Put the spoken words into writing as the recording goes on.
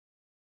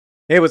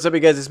Hey, what's up, you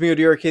guys? It's me,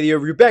 ODRK.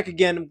 We're back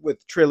again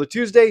with Trailer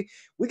Tuesday.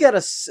 We got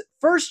a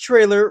first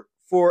trailer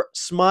for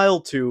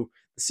Smile 2,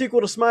 the sequel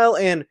to Smile,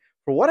 and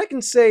for what I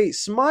can say,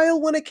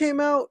 Smile, when it came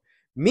out,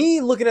 me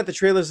looking at the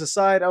trailers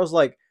aside, I was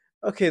like,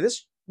 okay,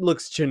 this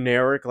looks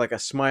generic, like a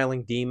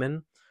smiling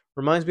demon.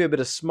 Reminds me a bit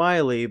of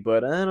Smiley,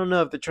 but I don't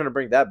know if they're trying to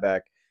bring that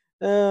back.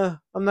 I'm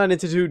not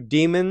into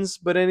demons,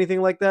 but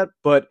anything like that.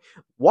 But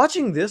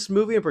watching this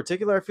movie in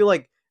particular, I feel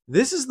like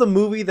this is the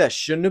movie that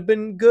shouldn't have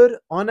been good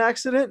on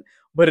accident,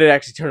 but it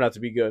actually turned out to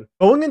be good.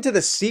 Going into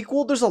the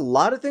sequel, there's a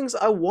lot of things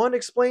I want to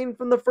explain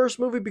from the first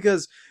movie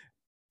because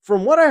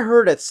from what I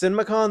heard at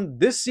CinemaCon,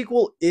 this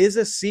sequel is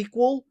a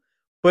sequel,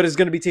 but it's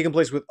going to be taking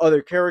place with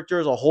other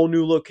characters, a whole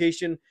new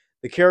location.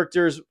 The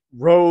characters,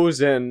 Rose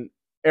and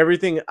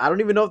everything, I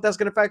don't even know if that's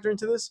going to factor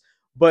into this,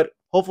 but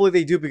hopefully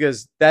they do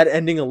because that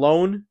ending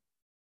alone,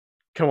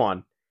 come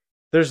on.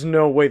 There's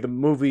no way the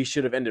movie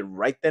should have ended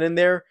right then and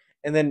there.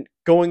 And then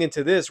going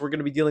into this, we're going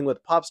to be dealing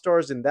with pop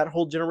stars and that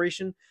whole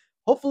generation.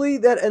 Hopefully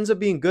that ends up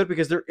being good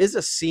because there is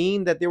a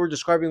scene that they were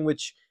describing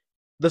which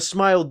the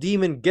smile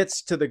demon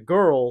gets to the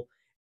girl,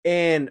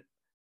 and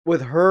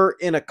with her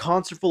in a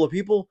concert full of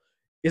people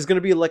is going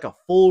to be like a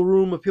full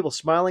room of people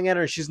smiling at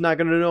her, and she's not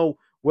going to know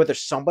whether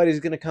somebody's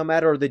going to come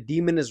at her or the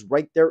demon is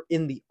right there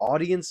in the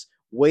audience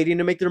waiting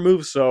to make their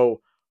move.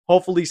 So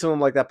hopefully something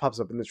like that pops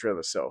up in the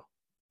trailer. So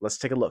let's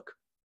take a look.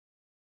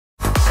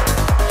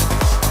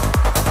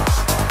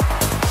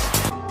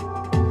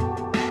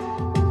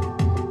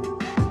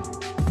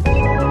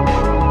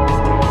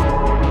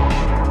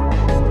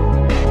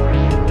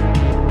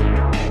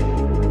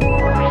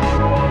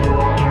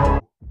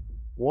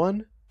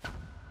 One.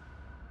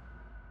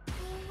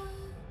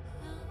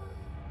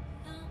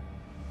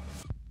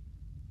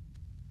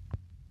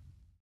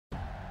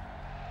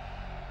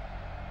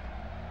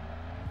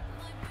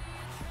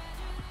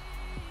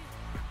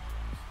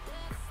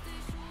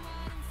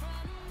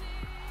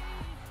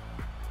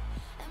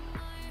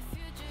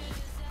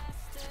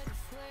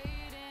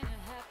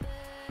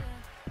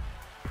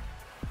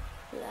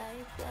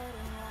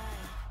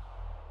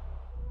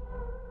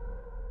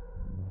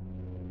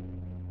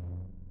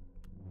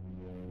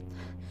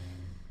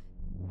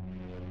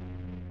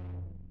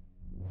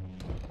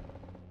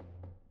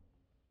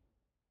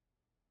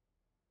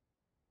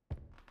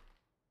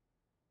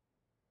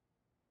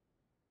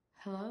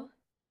 Hello?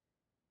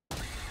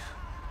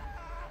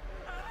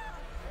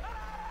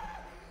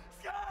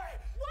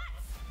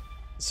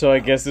 So I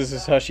guess this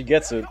is how she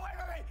gets it.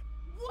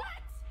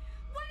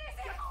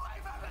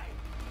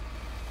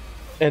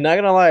 And not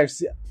gonna lie,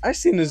 I've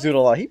seen this dude a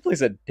lot. He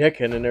plays a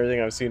dickhead in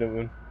everything I've seen of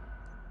him.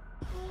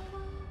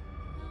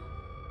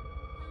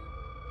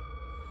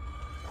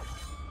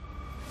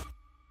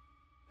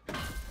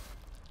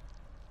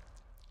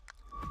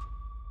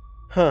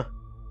 Huh.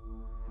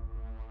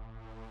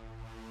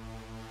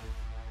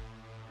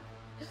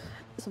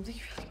 Something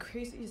really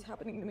crazy is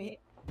happening to me.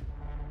 I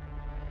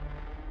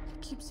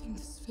keep seeing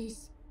this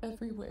face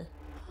everywhere.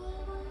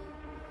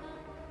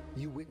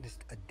 You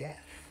witnessed a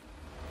death.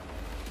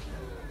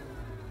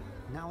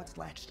 Now it's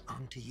latched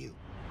onto you.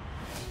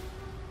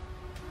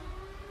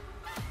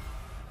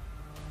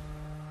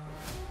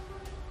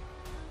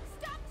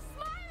 Stop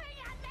smiling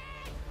at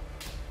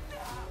me!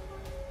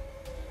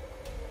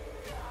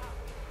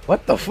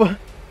 What the fuck?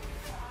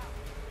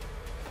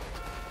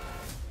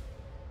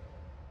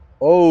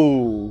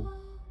 Oh.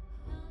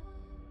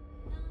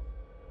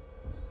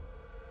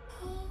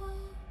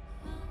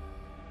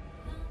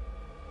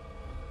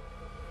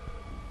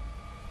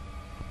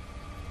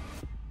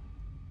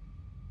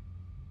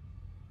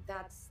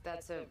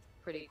 That's a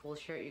pretty cool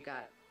shirt you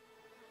got.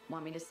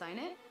 Want me to sign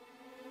it?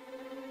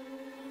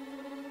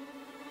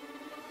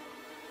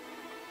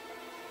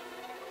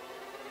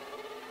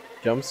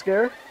 Jump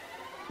scare?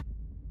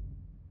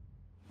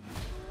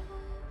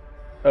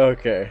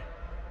 Okay.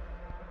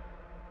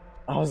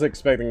 I was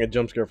expecting a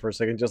jump scare for a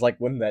second, just like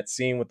when that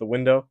scene with the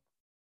window.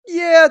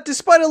 Yeah,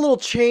 despite a little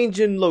change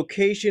in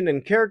location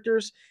and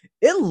characters,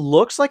 it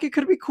looks like it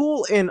could be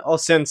cool. And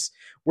since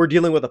we're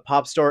dealing with a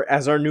pop star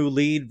as our new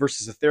lead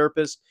versus a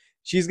therapist,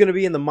 she's going to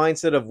be in the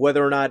mindset of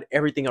whether or not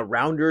everything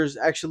around her is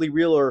actually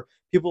real or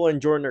people are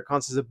enjoying their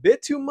concerts a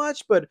bit too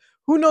much. But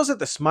who knows if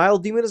the smile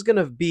demon is going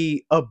to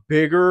be a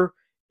bigger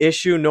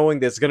issue, knowing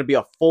there's going to be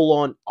a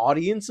full-on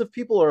audience of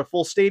people or a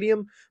full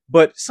stadium.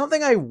 But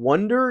something I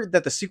wonder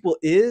that the sequel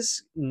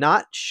is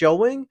not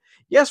showing.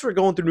 Yes, we're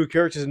going through new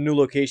characters and new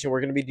location.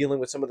 We're going to be dealing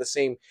with some of the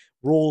same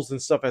rules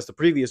and stuff as the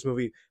previous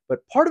movie.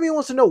 But part of me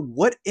wants to know,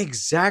 what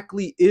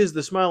exactly is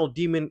the smile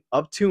demon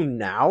up to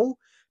now?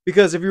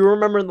 Because if you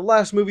remember in the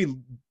last movie,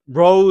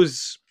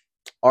 Rose,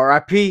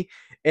 R.I.P.,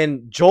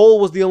 and Joel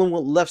was the only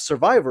one left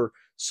survivor.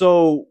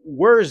 So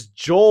where's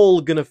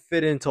Joel going to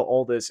fit into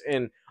all this?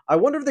 And I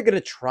wonder if they're going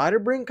to try to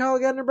bring Kyle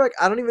Gardner back.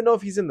 I don't even know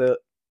if he's in the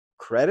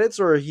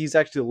credits or he's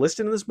actually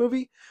listed in this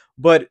movie.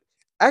 But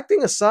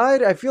acting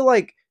aside, I feel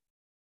like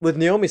with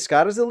Naomi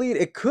Scott as the lead,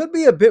 it could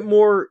be a bit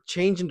more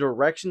change in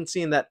direction,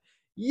 seeing that,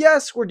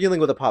 yes, we're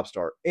dealing with a pop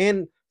star.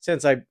 And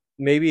since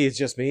maybe it's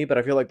just me, but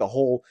I feel like the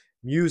whole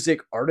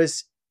music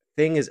artist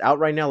thing is out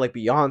right now, like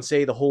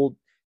Beyonce, the whole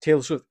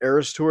Taylor Swift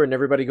Eras tour, and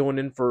everybody going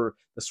in for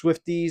the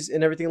Swifties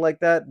and everything like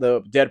that,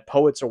 the Dead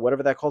Poets or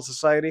whatever that calls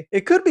society.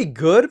 It could be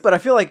good, but I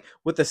feel like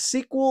with the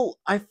sequel,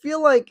 I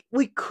feel like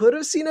we could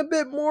have seen a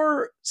bit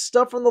more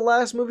stuff from the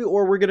last movie,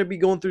 or we're gonna be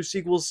going through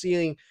sequels,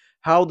 seeing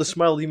how the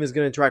Smile Demon is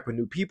gonna interact with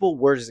new people.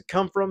 Where does it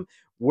come from?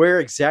 Where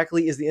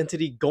exactly is the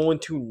entity going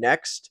to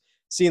next?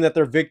 Seeing that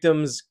their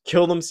victims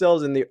kill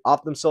themselves and they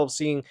off themselves,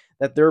 seeing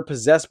that they're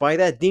possessed by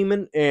that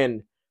demon,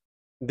 and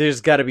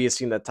there's got to be a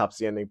scene that tops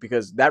the ending,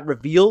 because that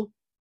reveal,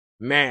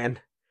 man,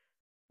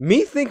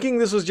 me thinking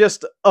this was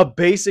just a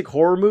basic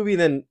horror movie,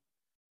 then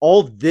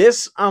all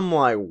this, I'm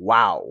like,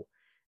 wow,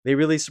 they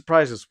really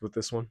surprised us with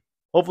this one.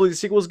 Hopefully the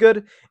sequel is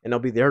good, and I'll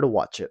be there to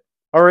watch it.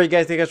 Alright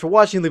guys, thank you guys for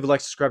watching. Leave a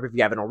like, subscribe if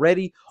you haven't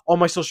already. All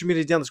my social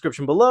media is down in the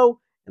description below,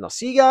 and I'll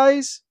see you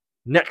guys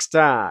next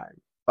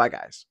time. Bye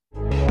guys.